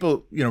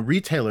 People.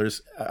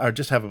 Retailers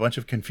just have a bunch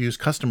of confused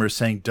customers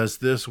saying, "Does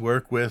this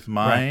work with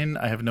mine?" Right.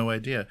 I have no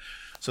idea.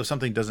 So if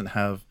something doesn't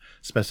have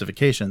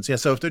specifications,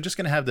 so if they're just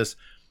going to have this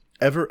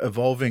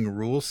ever-evolving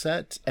rule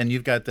set, and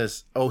you've got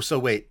this,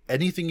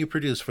 anything you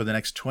produce for the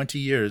next 20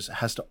 years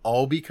has to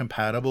all be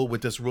compatible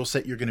with this rule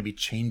set you're going to be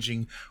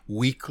changing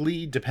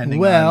weekly,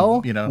 depending on,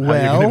 how you're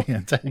going to be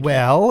attacking.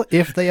 Well,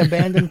 if they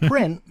abandon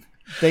print,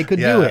 they could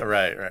do it.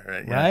 Right.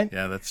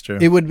 Yeah, that's true.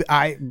 It would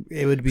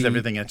be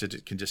everything can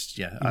just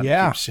keep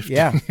shifting.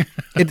 Yeah.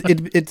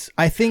 It's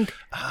I think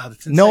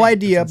no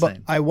idea, but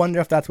I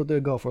wonder if that's what they'll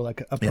go for,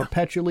 like a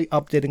perpetually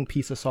updating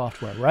piece of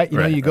software, right?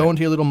 You go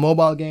into your little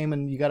mobile game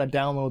and you got to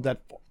download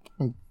that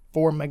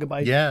 4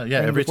 megabytes. Yeah.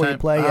 Every time you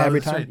play. Every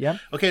time. Right. Yeah.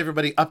 Okay,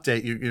 everybody,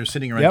 update. You're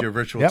sitting around your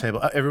virtual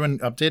table. Everyone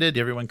updated.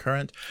 Everyone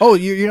current. Oh,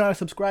 you're not a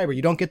subscriber.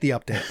 You don't get the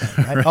update.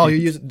 Then, right? Oh,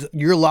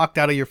 you're locked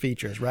out of your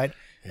features, right?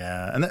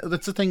 Yeah, and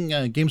that's the thing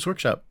Games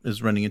Workshop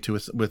is running into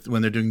with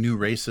when they're doing new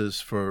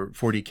races for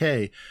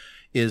 40K,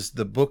 is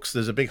the books.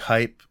 There's a big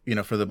hype,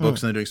 for the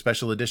books, and they're doing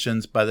special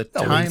editions. By the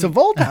time it's a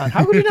Voltan,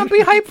 how could you not be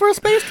hyped for a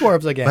Space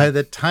Dwarves again? By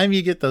the time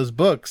you get those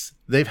books,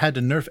 they've had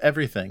to nerf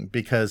everything,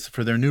 because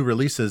for their new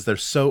releases, they're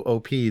so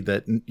OP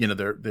that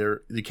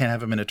they're you can't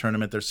have them in a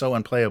tournament. They're so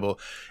unplayable,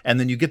 and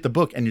then you get the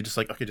book and you're just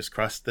like, okay, just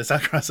cross this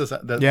out, cross this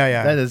out.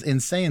 That is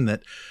insane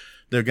that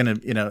they're going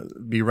to,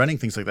 be running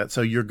things like that.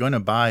 So you're going to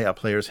buy a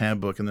player's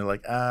handbook and they're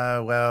like,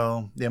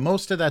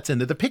 most of that's in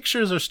there. The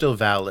pictures are still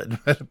valid.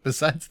 But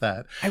besides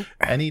that,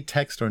 any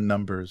text or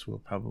numbers will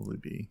probably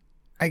be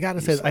I got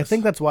to say, I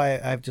think that's why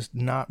I'm just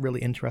not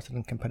really interested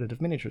in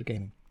competitive miniatures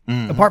gaming.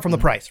 Apart from the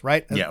price,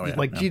 right?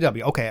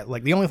 GW. Okay,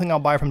 like the only thing I'll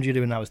buy from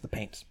GW now is the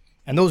paints.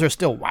 And those are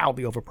still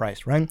wildly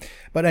overpriced, right?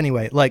 But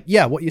anyway,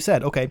 what you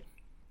said, okay.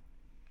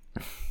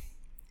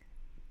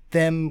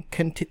 Them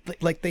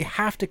they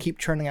have to keep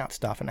churning out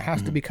stuff, and it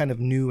has to be kind of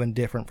new and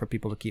different for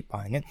people to keep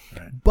buying it.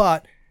 Right.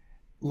 But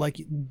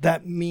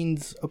that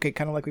means, okay,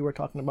 kind of like we were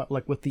talking about,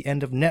 like with the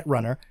end of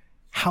Netrunner,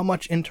 how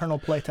much internal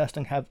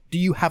playtesting do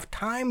you have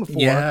time for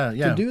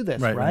to do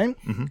this, right?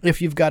 Mm-hmm.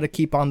 If you've got to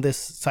keep on this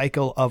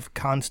cycle of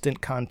constant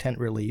content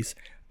release,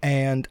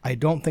 and I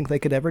don't think they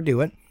could ever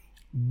do it,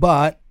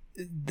 but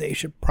they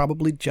should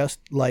probably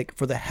just,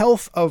 for the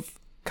health of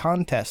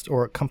contest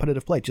or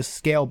competitive play, just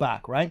scale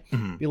back, right?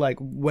 Mm-hmm. Be like,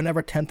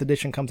 whenever 10th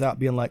edition comes out,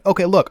 being like,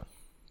 okay, look,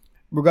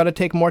 we're going to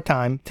take more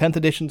time. 10th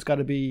edition's got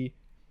to be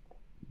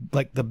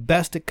the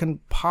best it can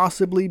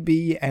possibly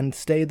be and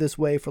stay this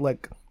way for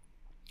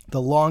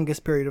the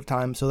longest period of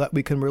time, so that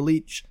we can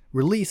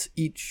release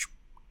each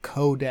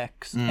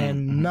codex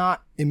and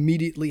not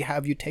immediately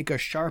have you take a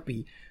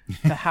Sharpie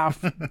to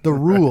half the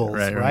rules,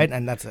 right?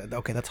 And that's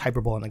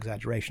hyperbole and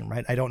exaggeration,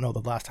 right? I don't know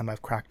the last time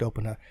I've cracked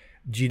open a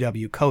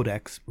GW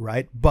codex,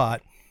 right?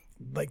 But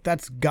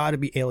that's got to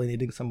be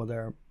alienating some of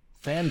their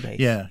fan base.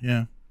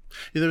 Yeah.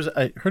 Yeah,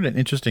 I heard an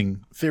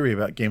interesting theory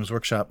about Games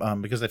Workshop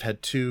because they've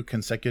had 2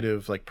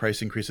 consecutive like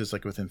price increases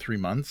like within 3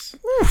 months.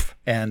 Oof.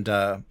 And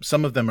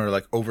some of them are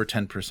like over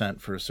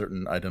 10% for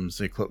certain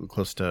items,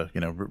 close to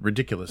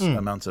ridiculous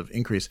amounts of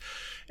increase.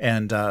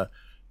 And there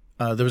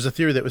was a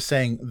theory that was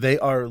saying they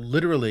are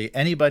literally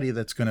anybody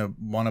that's going to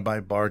want to buy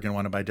bargain,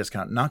 want to buy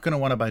discount, not going to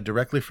want to buy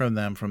directly from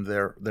them from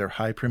their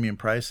high premium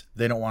price.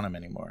 They don't want them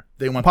anymore.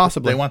 They want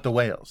Possibly. they want the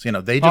whales. They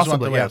just want the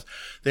Possibly, yeah. whales.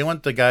 They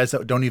want the guys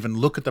that don't even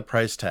look at the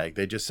price tag.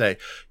 They just say,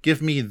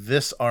 "Give me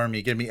this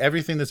army. Give me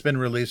everything that's been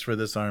released for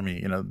this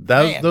army."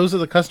 Those are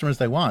the customers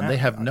they want. They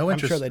have no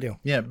interest. I'm sure they do.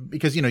 Yeah,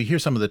 because you hear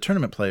some of the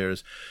tournament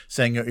players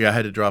saying, "Yeah, I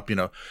had to drop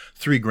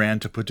 $3,000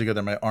 to put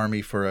together my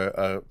army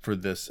for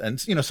this," and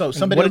so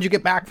somebody. What did you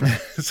get back from it?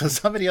 So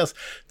somebody else,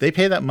 they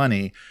pay that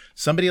money.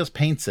 Somebody else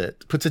paints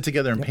it, puts it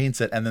together, and paints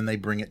it, and then they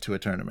bring it to a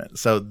tournament.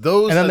 So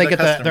those, And then are they the get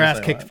their customers ass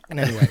they kicked want.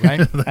 anyway,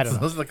 right? I don't know.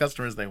 Those are the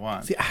customers they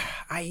want. See,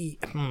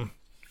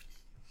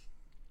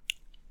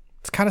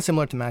 it's kind of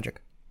similar to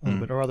Magic a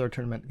little bit, or other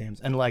tournament games.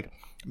 And like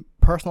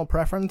personal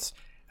preference,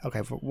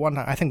 okay, for one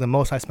time, I think the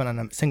most I spent on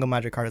a single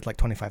Magic card is like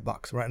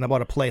 $25, right? And I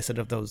bought a playset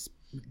of those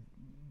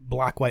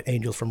Black White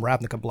Angels from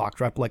Ravnica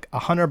blocks, right? Like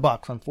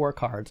 $100 on 4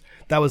 cards.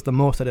 That was the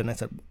most I did. And I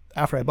said,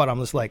 after I bought them,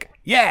 I'm just like,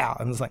 yeah.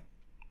 I'm just like,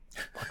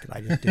 what did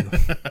I just do?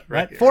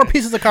 Right? 4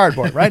 pieces of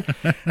cardboard, right?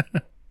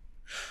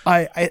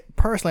 I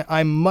personally,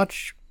 I'm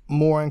much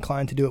more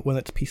inclined to do it when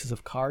it's pieces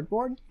of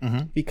cardboard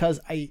because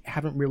I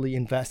haven't really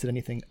invested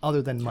anything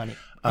other than money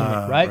in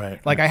it,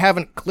 right? Like I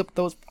haven't clipped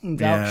those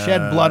things out,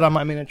 shed blood on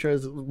my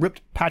miniatures,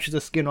 ripped patches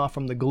of skin off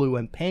from the glue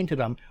and painted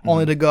them,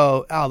 only to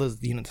go, oh, this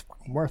unit's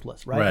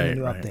worthless, right? In the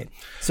new update.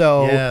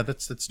 So yeah,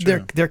 that's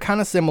true. They're kind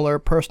of similar.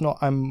 Personal,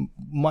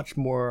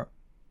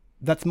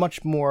 that's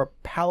much more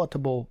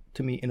palatable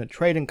to me in a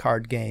trading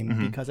card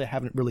game because I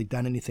haven't really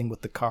done anything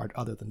with the card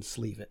other than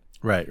sleeve it.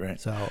 Right.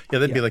 So yeah,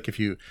 that'd be like if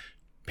you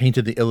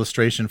painted the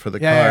illustration for the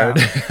card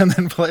and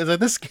then play. Like,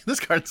 this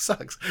card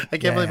sucks. I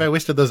can't believe I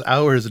wasted those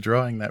hours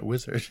drawing that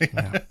wizard.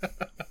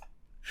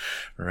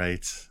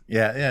 Right.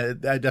 Yeah.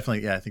 I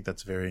definitely. Yeah, I think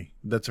that's very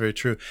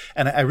true.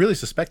 And I really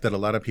suspect that a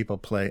lot of people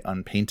play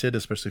unpainted,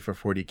 especially for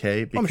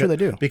 40K. Because, I'm sure they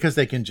do, because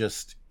they can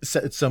just.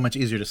 It's so much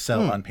easier to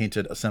sell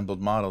unpainted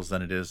assembled models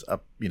than it is a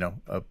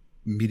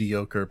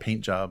mediocre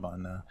paint job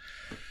on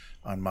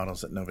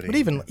models that nobody. But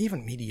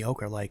even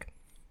mediocre, like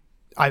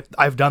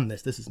I've done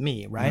this. This is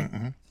me, right?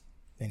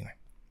 Anyway.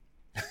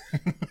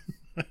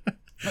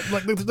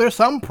 Like, there's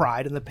some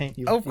pride in the paint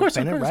you of course,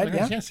 painted, right?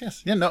 Yeah.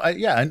 Yes. Yeah, no,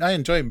 I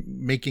enjoy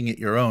making it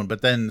your own,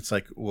 but then it's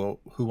like, well,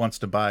 who wants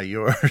to buy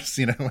yours?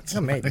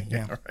 Maybe,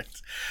 yeah. Right.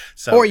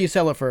 So, or you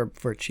sell it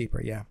for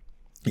cheaper, yeah.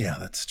 Yeah,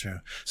 that's true.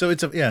 So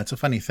it's a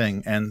funny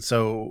thing, and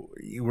so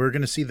we're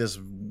going to see this.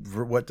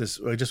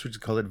 I just would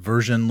call it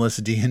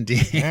versionless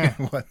D&D. Yeah.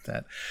 what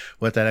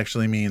that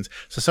actually means.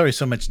 So sorry,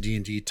 so much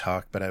D&D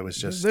talk, but I was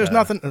just there's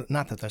nothing.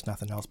 Not that there's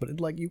nothing else, but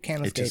you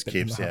can't escape it. It just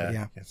keeps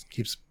it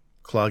keeps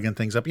clogging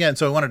things up. Yeah, and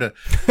so I wanted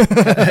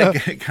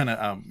to kind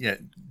of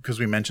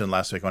because we mentioned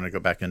last week, I wanted to go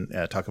back and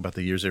talk about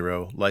the Year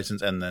Zero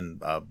license and then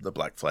the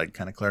Black Flag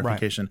kind of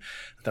clarification.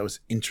 Right. That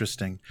was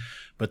interesting,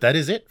 but that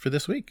is it for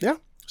this week. Yeah.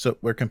 So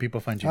where can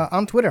people find you?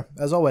 On Twitter,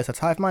 as always.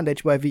 That's HiveMind,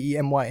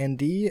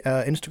 HYVEMYND.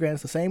 Instagram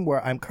is the same,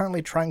 where I'm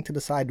currently trying to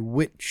decide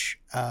which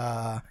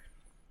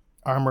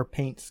armor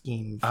paint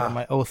scheme for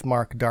my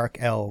Oathmark Dark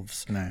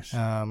Elves. Nice.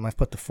 I've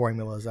put the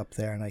formulas up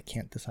there, and I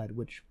can't decide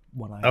which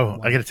one I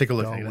got to take a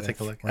look. Right?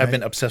 I've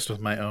been obsessed with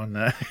my own.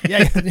 Your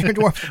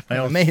dwarf. My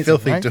own amazing,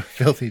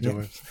 filthy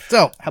dwarves.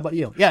 So, how about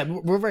you? Yeah,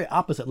 we're very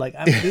opposite.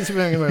 Like, these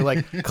are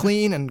like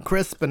clean and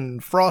crisp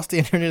and frosty,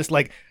 and you're just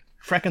like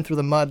trekking through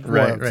the mud.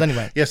 Right.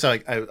 Anyway. Yeah, so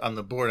on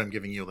the board, I'm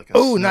giving you like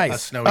nice. a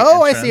snowy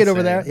I see it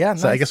over there. Yeah,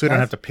 so nice, I guess we don't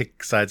have to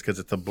pick sides because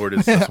the board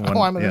is just one.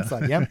 I'm on the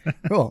side. Yeah,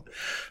 cool.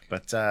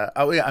 But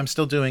I'm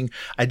still doing.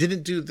 I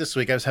didn't do this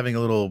week. I was having a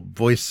little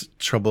voice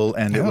trouble,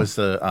 and it was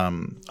the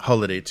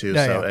holiday too,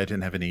 so I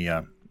didn't have any.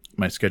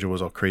 My schedule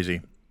was all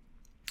crazy,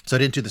 so I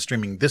didn't do the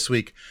streaming this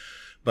week.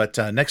 But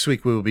next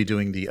week we will be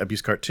doing the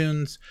Abuse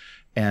cartoons.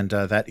 And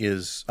that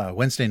is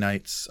Wednesday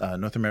nights,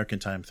 North American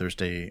time,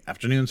 Thursday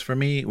afternoons for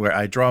me, where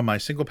I draw my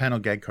single panel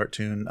gag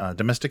cartoon,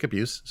 Domestic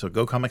Abuse. So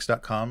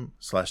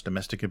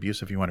gocomics.com/domestic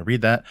abuse if you want to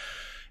read that.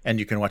 And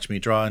you can watch me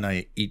draw, and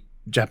I eat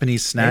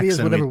Japanese snacks. Maybe it's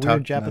and whatever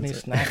weird Japanese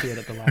snack you had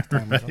at the last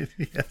time. Right?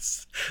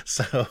 Yes.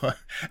 So,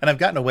 and I've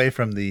gotten away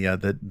from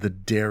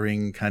the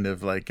daring kind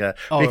of like,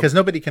 because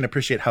nobody can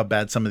appreciate how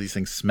bad some of these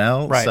things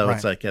smell. Right, so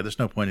it's like, there's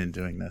no point in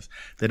doing this.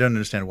 They don't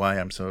understand why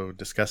I'm so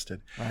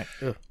disgusted. Right.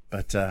 Ugh.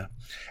 But,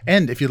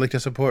 and if you'd like to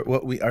support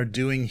what we are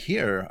doing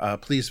here,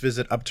 please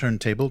visit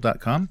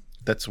upturntable.com.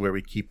 That's where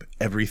we keep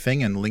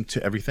everything and link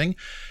to everything.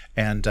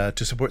 And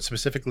to support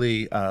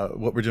specifically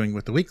what we're doing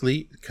with the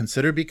weekly,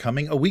 consider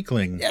becoming a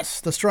weekling.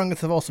 Yes, the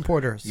strongest of all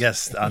supporters.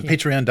 Yes, on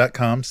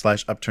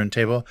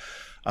patreon.com/upturntable.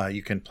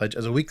 You can pledge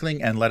as a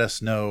weekling and let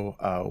us know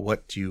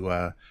what you'd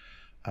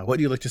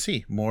like to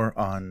see more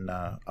on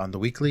the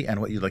weekly,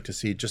 and what you'd like to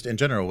see just in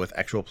general with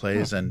actual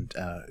plays and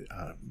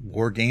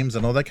war games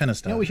and all that kind of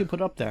stuff. We should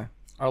put up there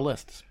our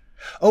lists.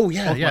 Oh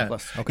yeah, Both yeah,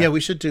 markless. Okay. yeah. We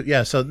should do.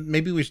 Yeah, so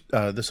maybe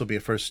this will be a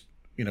first,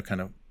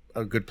 kind of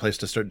a good place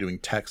to start doing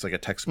text, like a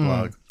text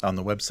blog on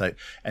the website,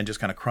 and just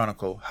kind of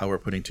chronicle how we're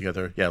putting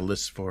together,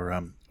 lists for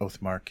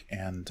Oathmark,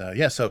 and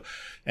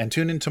and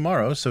tune in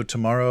tomorrow. So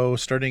tomorrow,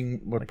 starting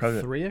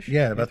probably 3-ish?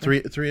 Yeah, about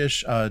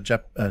 3-ish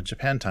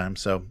Japan time.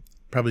 So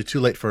probably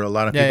too late for a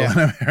lot of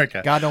people in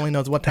America. God only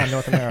knows what time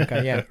North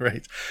America. Yeah,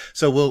 right.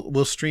 So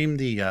we'll stream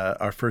the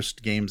our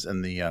first games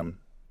in the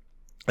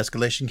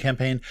escalation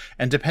campaign,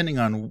 and depending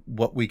on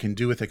what we can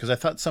do with it, because I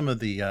thought some of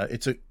the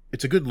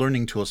it's a good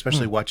learning tool,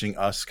 especially watching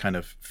us kind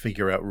of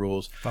figure out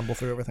rules, fumble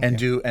through everything, and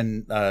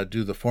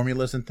do the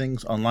formulas and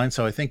things online.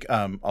 So I think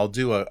I'll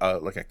do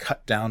a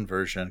cut down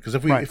version, because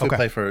if we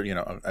play for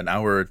an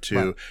hour or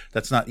two,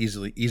 that's not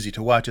easy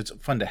to watch. It's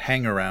fun to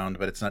hang around,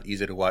 but it's not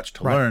easy to watch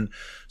to learn.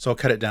 So I'll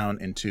cut it down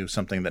into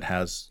something that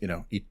has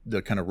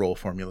the kind of role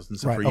formulas and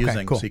stuff we're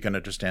using, so you can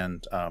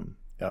understand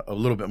a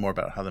little bit more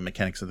about how the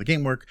mechanics of the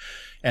game work,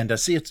 and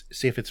see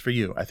if it's for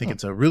you. I think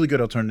it's a really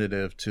good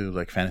alternative to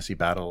like fantasy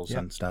battles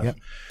and stuff. Yep.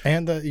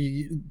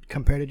 And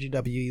compared to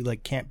GW, you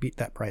can't beat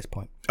that price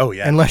point. Oh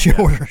yeah, unless you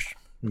order.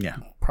 Yeah,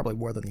 probably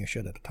more than you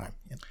should at the time.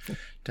 Yeah.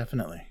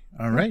 Definitely.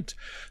 All right,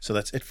 so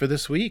that's it for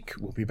this week.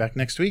 We'll be back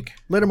next week.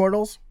 Later,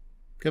 mortals.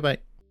 Goodbye.